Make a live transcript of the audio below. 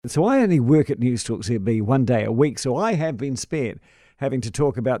So I only work at News Talk ZB one day a week, so I have been spared having to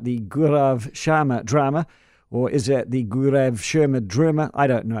talk about the Gaurav Sharma drama, or is it the Gaurav Sharma drama? I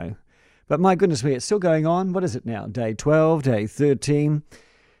don't know. But my goodness me, it's still going on. What is it now? Day 12, day 13.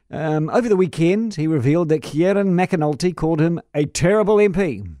 Over the weekend, he revealed that Kieran McAnulty called him a terrible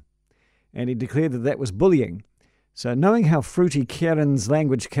MP, and he declared that that was bullying. So knowing how fruity Kieran's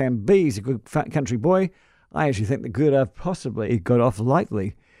language can be, he's a good country boy, I actually think that Gaurav possibly got off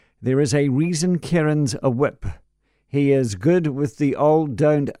lightly. There is a reason Kieran's a whip. He is good with the old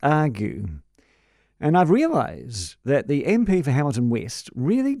don't argue. And I've realised that the MP for Hamilton West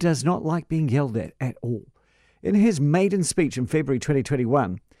really does not like being yelled at all. In his maiden speech in February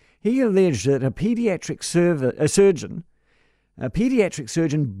 2021, he alleged that a paediatric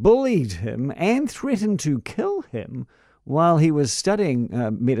surgeon bullied him and threatened to kill him while he was studying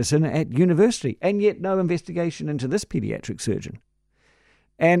medicine at university, and yet no investigation into this paediatric surgeon.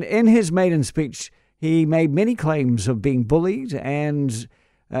 And in his maiden speech, he made many claims of being bullied and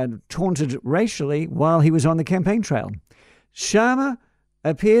taunted racially while he was on the campaign trail. Sharma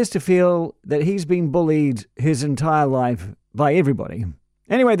appears to feel that he's been bullied his entire life by everybody.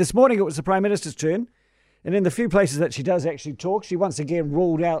 Anyway, this morning it was the Prime Minister's turn, and in the few places that she does actually talk, she once again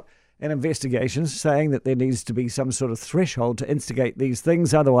ruled out an investigation, saying that there needs to be some sort of threshold to instigate these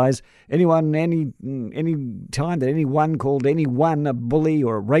things. Otherwise, any time that anyone called anyone a bully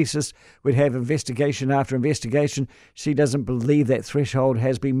or a racist would have investigation after investigation. She doesn't believe that threshold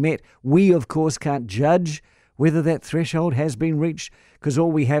has been met. We, of course, can't judge whether that threshold has been reached, because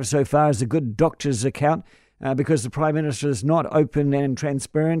all we have so far is a good doctor's account, because the Prime Minister is not open and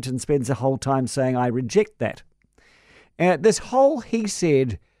transparent and spends the whole time saying, I reject that. This whole he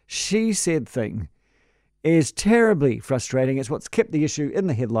said, she said thing is terribly frustrating. It's what's kept the issue in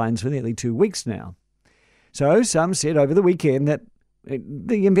the headlines for nearly 2 weeks now. So some said over the weekend that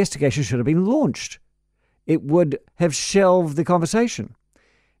the investigation should have been launched. It would have shelved the conversation.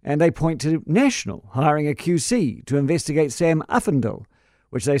 And they point to National hiring a QC to investigate Sam Uffindell,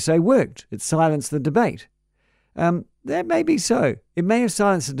 which they say worked. It silenced the debate. That may be so. It may have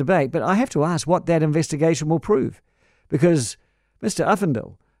silenced the debate, but I have to ask what that investigation will prove. Because Mr.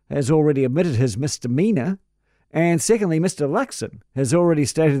 Uffindell has already admitted his misdemeanour, and secondly, Mr. Luxon has already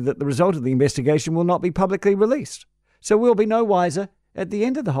stated that the result of the investigation will not be publicly released. So we'll be no wiser at the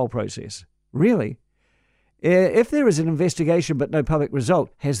end of the whole process. Really? If there is an investigation but no public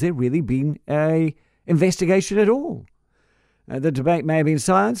result, has there really been an investigation at all? The debate may have been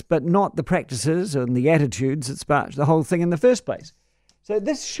silenced, but not the practices and the attitudes that sparked the whole thing in the first place. So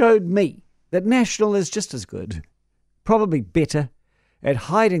this showed me that National is just as good, probably better, at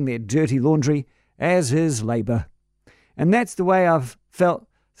hiding their dirty laundry as is Labour. And that's the way I've felt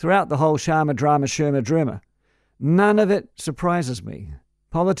throughout the whole Sharma drama. None of it surprises me.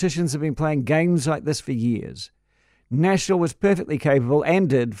 Politicians have been playing games like this for years. National was perfectly capable and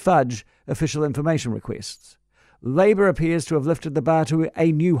did fudge official information requests. Labour appears to have lifted the bar to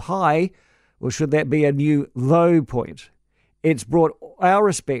a new high, or should that be a new low point? It's brought our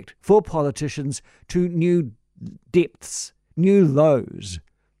respect for politicians to new depths, new lows.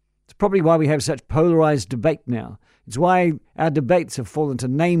 It's probably why we have such polarised debate now. It's why our debates have fallen to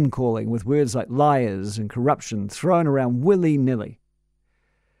name-calling with words like liars and corruption thrown around willy-nilly.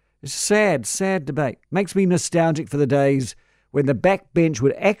 It's a sad debate. Makes me nostalgic for the days when the backbench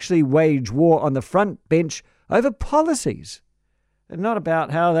would actually wage war on the front bench over policies and not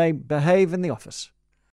about how they behave in the office.